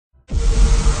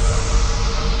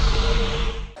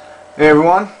Hey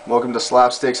everyone, welcome to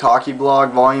SlapStick's Hockey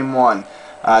Blog Volume 1.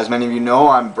 As many of you know,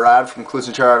 I'm Brad from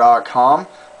CloutsnChara.com.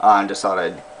 I just thought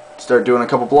I'd start doing a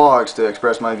couple blogs to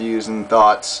express my views and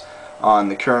thoughts on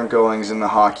the current goings in the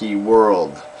hockey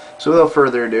world. So without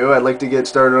further ado, I'd like to get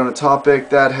started on a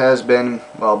topic that has been,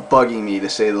 well, bugging me to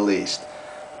say the least.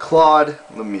 Claude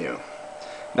Lemieux.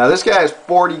 Now this guy is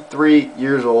 43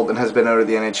 years old and has been out of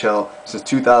the NHL since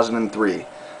 2003.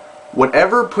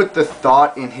 Whatever put the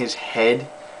thought in his head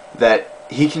that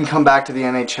he can come back to the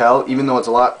NHL, even though it's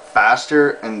a lot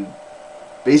faster and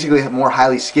basically more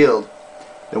highly skilled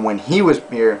than when he was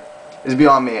here, is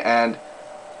beyond me. And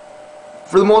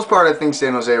for the most part, I think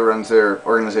San Jose runs their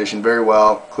organization very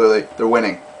well. Clearly, they're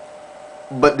winning.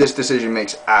 But this decision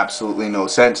makes absolutely no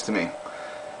sense to me.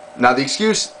 Now, the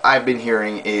excuse I've been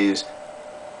hearing is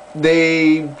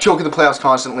they choke in the playoffs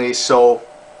constantly, so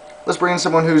let's bring in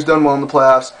someone who's done well in the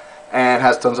playoffs and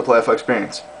has tons of playoff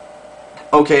experience.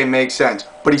 Okay, makes sense.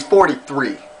 But he's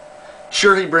 43.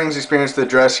 Sure, he brings experience to the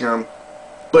dressing room,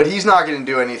 but he's not going to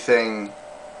do anything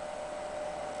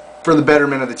for the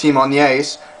betterment of the team on the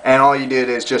ice, and all you did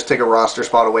is just take a roster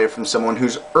spot away from someone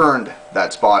who's earned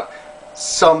that spot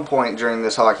some point during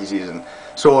this hockey season.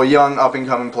 So a young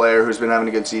up-and-coming player who's been having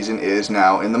a good season is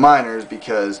now in the minors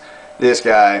because this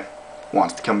guy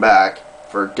wants to come back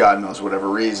for God knows whatever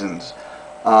reasons.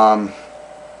 Can't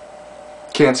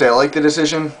say I like the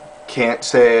decision. Can't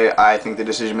say I think the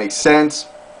decision makes sense,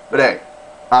 but hey,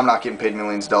 I'm not getting paid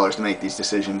millions of dollars to make these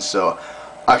decisions, so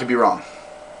I could be wrong.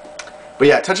 But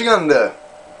yeah, touching on the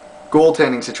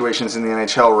goaltending situations in the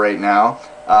NHL right now,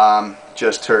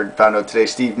 found out today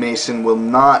Steve Mason will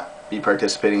not be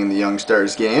participating in the Young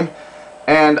Stars game,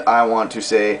 and I want to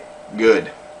say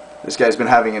good. This guy's been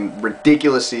having a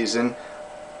ridiculous season,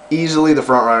 easily the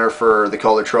front runner for the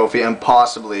Calder Trophy and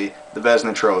possibly the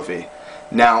Vezina Trophy.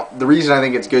 Now, the reason I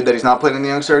think it's good that he's not playing in the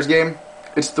Young Stars game,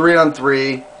 it's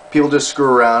 3-on-3, people just screw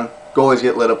around, goalies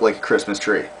get lit up like a Christmas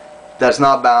tree. That's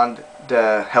not bound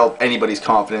to help anybody's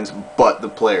confidence but the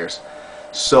players.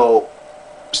 So,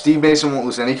 Steve Mason won't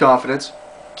lose any confidence,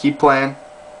 keep playing,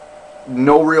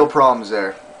 no real problems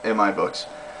there in my books.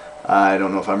 I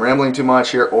don't know if I'm rambling too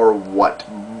much here or what,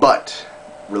 but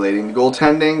relating to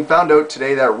goaltending, found out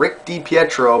today that Rick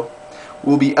DiPietro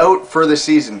will be out for the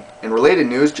season. In related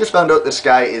news, just found out the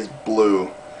sky is blue.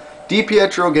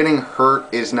 DiPietro getting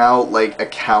hurt is now like a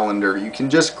calendar. You can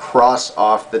just cross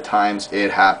off the times it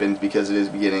happened because it is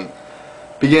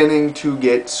beginning to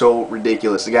get so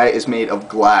ridiculous. The guy is made of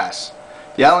glass.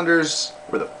 The Islanders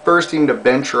were the first team to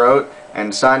venture out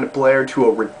and signed a player to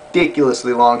a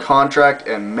ridiculously long contract,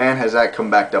 and man has that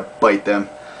come back to bite them.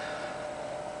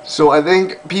 So I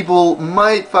think people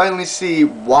might finally see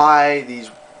why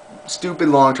these stupid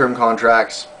long-term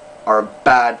contracts are a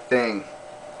bad thing.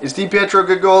 Is DiPietro a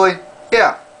good goalie?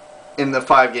 Yeah, in the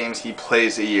 5 games he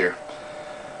plays a year.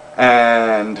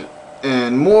 And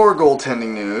in more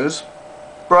goaltending news,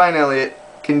 Brian Elliott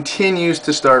continues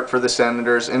to start for the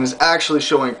Senators and is actually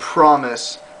showing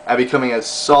promise at becoming a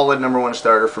solid #1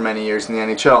 starter for many years in the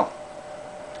NHL.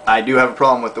 I do have a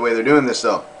problem with the way they're doing this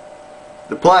though.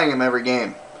 They're playing him every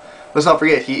game. Let's not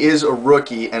forget, he is a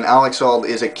rookie, and Alex Auld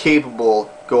is a capable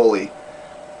goalie.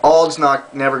 Ald's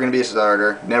never going to be a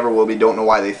starter, never will be, don't know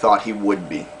why they thought he would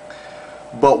be.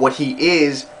 But what he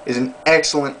is an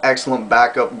excellent, excellent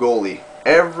backup goalie.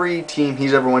 Every team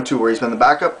he's ever went to where he's been the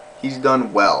backup, he's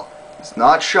done well. It's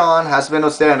not Sean, hasn't been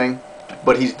outstanding,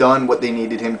 but he's done what they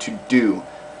needed him to do.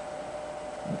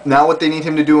 Now what they need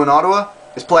him to do in Ottawa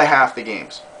is play half the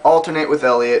games. Alternate with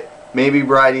Elliott, maybe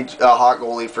ride a hot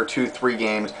goalie for 2-3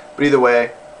 games, but either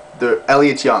way,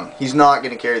 Elliott's young. He's not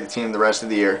going to carry the team the rest of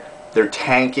the year. They're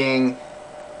tanking.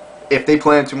 If they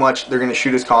play him too much, they're going to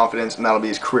shoot his confidence, and that'll be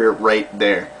his career right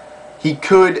there. He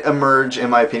could emerge, in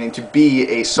my opinion, to be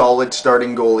a solid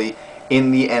starting goalie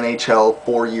in the NHL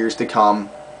for years to come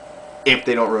if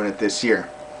they don't ruin it this year.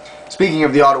 Speaking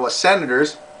of the Ottawa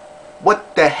Senators,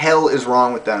 what the hell is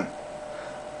wrong with them?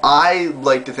 I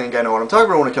like to think I know what I'm talking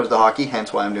about when it comes to hockey,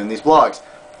 hence why I'm doing these blogs.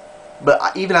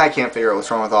 But even I can't figure out what's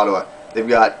wrong with Ottawa. They've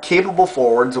got capable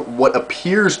forwards, what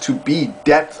appears to be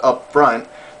depth up front.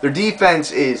 Their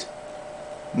defense is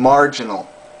marginal,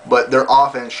 but their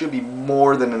offense should be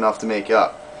more than enough to make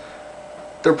up.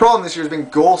 Their problem this year has been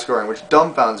goal scoring, which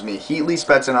dumbfounds me. Heatley,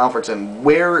 Spets, and Alfredson,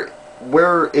 where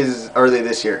are they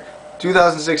this year?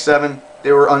 2006-07,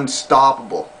 they were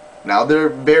unstoppable. Now they're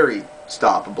very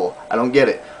stoppable. I don't get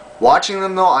it. Watching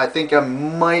them though, I think I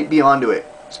might be onto it.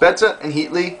 Spezza and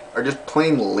Heatley are just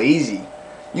plain lazy.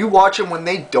 You watch them when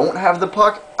they don't have the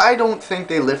puck, I don't think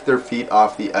they lift their feet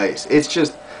off the ice. It's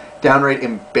just downright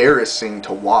embarrassing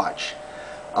to watch.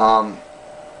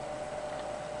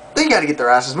 they got to get their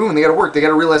asses moving. They got to work. They got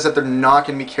to realize that they're not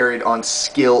going to be carried on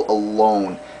skill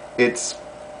alone. It's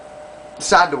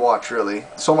sad to watch, really.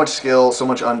 So much skill, so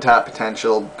much untapped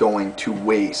potential going to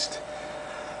waste.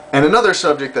 And another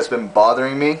subject that's been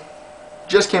bothering me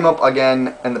just came up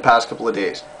again in the past couple of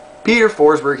days. Peter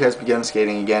Forsberg has begun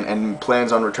skating again and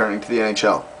plans on returning to the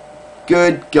NHL.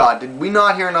 Good God, did we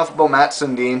not hear enough about Matt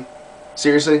Sundin?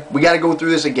 Seriously? We got to go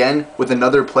through this again with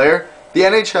another player? The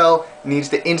NHL needs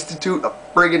to institute a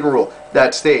friggin' rule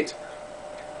that states,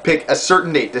 pick a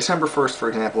certain date, December 1st for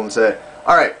example, and say,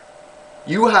 alright,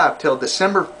 you have till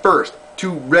December 1st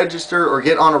to register or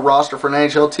get on a roster for an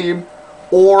NHL team,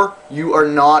 or you are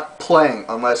not playing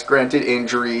unless granted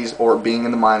injuries or being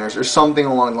in the minors or something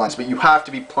along the lines. But you have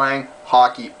to be playing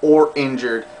hockey or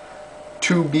injured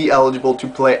to be eligible to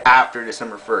play after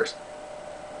December 1st.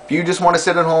 If you just want to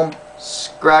sit at home,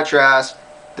 scratch your ass,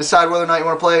 decide whether or not you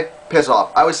want to play, piss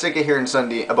off. I was sick of hearing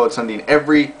about Sundin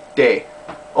every day.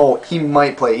 Oh, he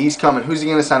might play. He's coming. Who's he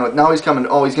going to sign with? Now he's coming.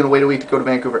 Oh, he's going to wait a week to go to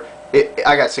Vancouver.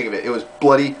 I got sick of it. It was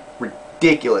bloody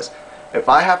ridiculous. If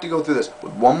I have to go through this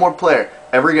with one more player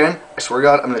ever again, I swear to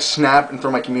God, I'm going to snap and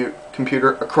throw my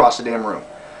computer across the damn room.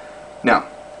 Now,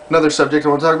 another subject I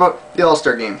want to talk about, the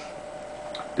All-Star Game.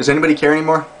 Does anybody care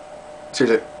anymore?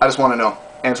 Seriously, I just want to know.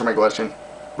 Answer my question.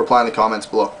 Reply in the comments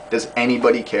below. Does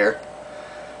anybody care?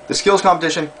 The skills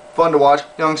competition, fun to watch.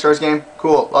 Young Stars game,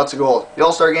 cool, lots of goals. The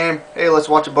All-Star Game, hey, let's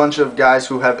watch a bunch of guys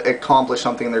who have accomplished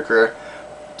something in their career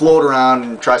float around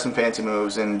and try some fancy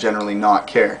moves and generally not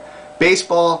care.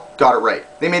 Baseball got it right.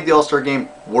 They made the All-Star Game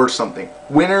worth something.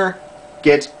 Winner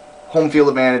gets home field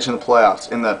advantage in the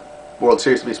playoffs, in the World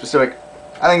Series to be specific.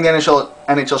 I think the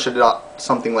NHL should adopt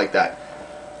something like that.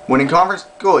 Winning conference,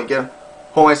 cool, you get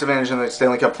home ice advantage in the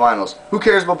Stanley Cup Finals. Who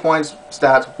cares about points,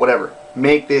 stats, whatever.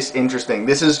 Make this interesting.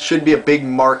 This should be a big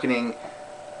marketing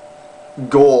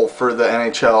goal for the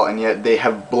NHL, and yet they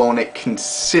have blown it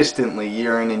consistently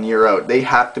year in and year out. They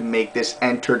have to make this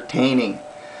entertaining.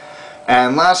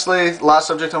 And lastly, last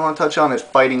subject I want to touch on is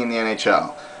fighting in the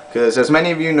NHL. Because as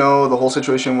many of you know, the whole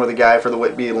situation where the guy for the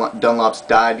Whitby Dunlops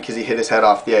died because he hit his head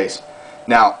off the ice.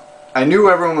 Now, I knew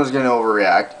everyone was going to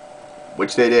overreact,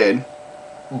 which they did,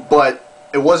 but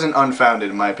it wasn't unfounded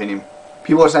in my opinion.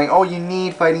 People are saying, oh, you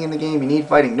need fighting in the game, you need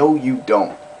fighting. No, you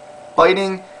don't.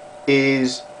 Fighting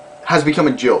has become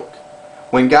a joke.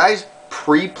 When guys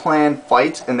pre-plan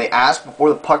fights and they ask before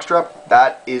the puck's dropped,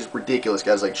 that is ridiculous.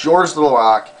 Guys like Georges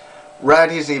Laraque,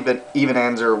 Radis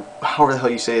Evanens, or however the hell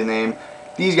you say his name,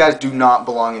 these guys do not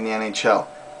belong in the NHL.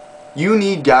 You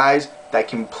need guys that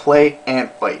can play and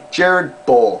fight. Jared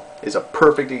Boll is a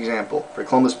perfect example for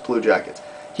Columbus Blue Jackets.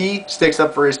 He sticks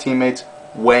up for his teammates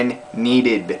when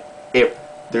needed. If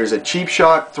there's a cheap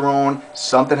shot thrown,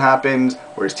 something happens,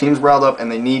 or his team's riled up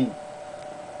and they need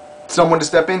someone to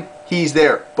step in, he's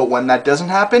there. But when that doesn't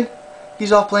happen,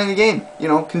 he's off playing the game, you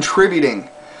know, contributing.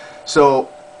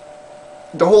 So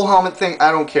the whole helmet thing,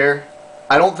 I don't care.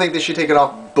 I don't think they should take it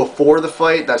off before the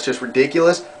fight. That's just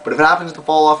ridiculous. But if it happens to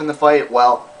fall off in the fight,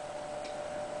 well,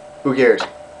 who cares?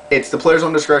 It's the player's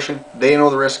own discretion. They know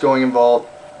the risk going involved.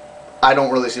 I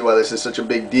don't really see why this is such a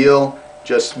big deal.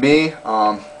 Just me.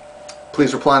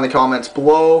 Please reply in the comments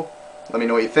below. Let me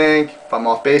know what you think. If I'm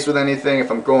off base with anything, if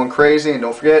I'm going crazy. And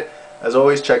don't forget, as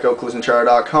always, check out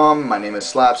CloutsnChara.com. My name is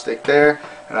SlapStick there.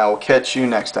 And I will catch you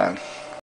next time.